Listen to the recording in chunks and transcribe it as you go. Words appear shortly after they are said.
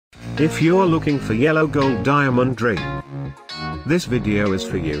If you're looking for yellow gold diamond ring, this video is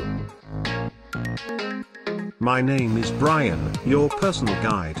for you. My name is Brian, your personal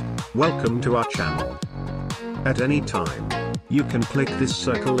guide. Welcome to our channel. At any time, you can click this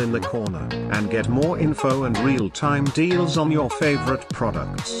circle in the corner and get more info and real-time deals on your favorite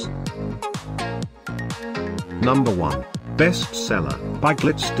products. Number 1. Bestseller by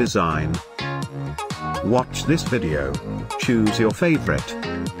Glitz Design. Watch this video. Choose your favorite.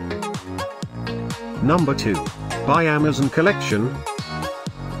 Number 2. By Amazon Collection.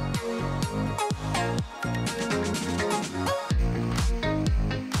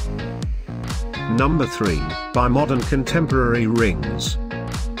 Number 3. By Modern Contemporary Rings.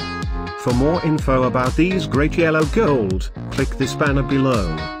 For more info about these great yellow gold, click this banner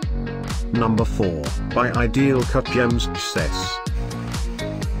below. Number 4. By IdealCutGems-JSS.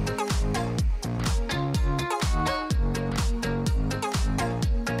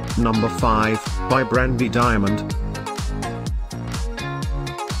 Number 5, by Brandy Diamond.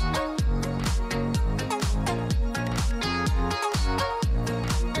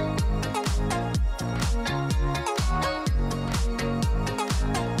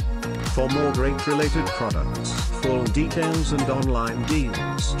 For more great related products, full details and online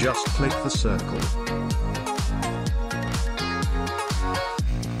deals, just click the circle.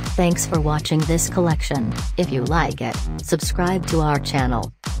 Thanks for watching this collection. If you like it, subscribe to our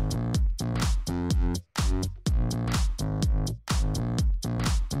channel.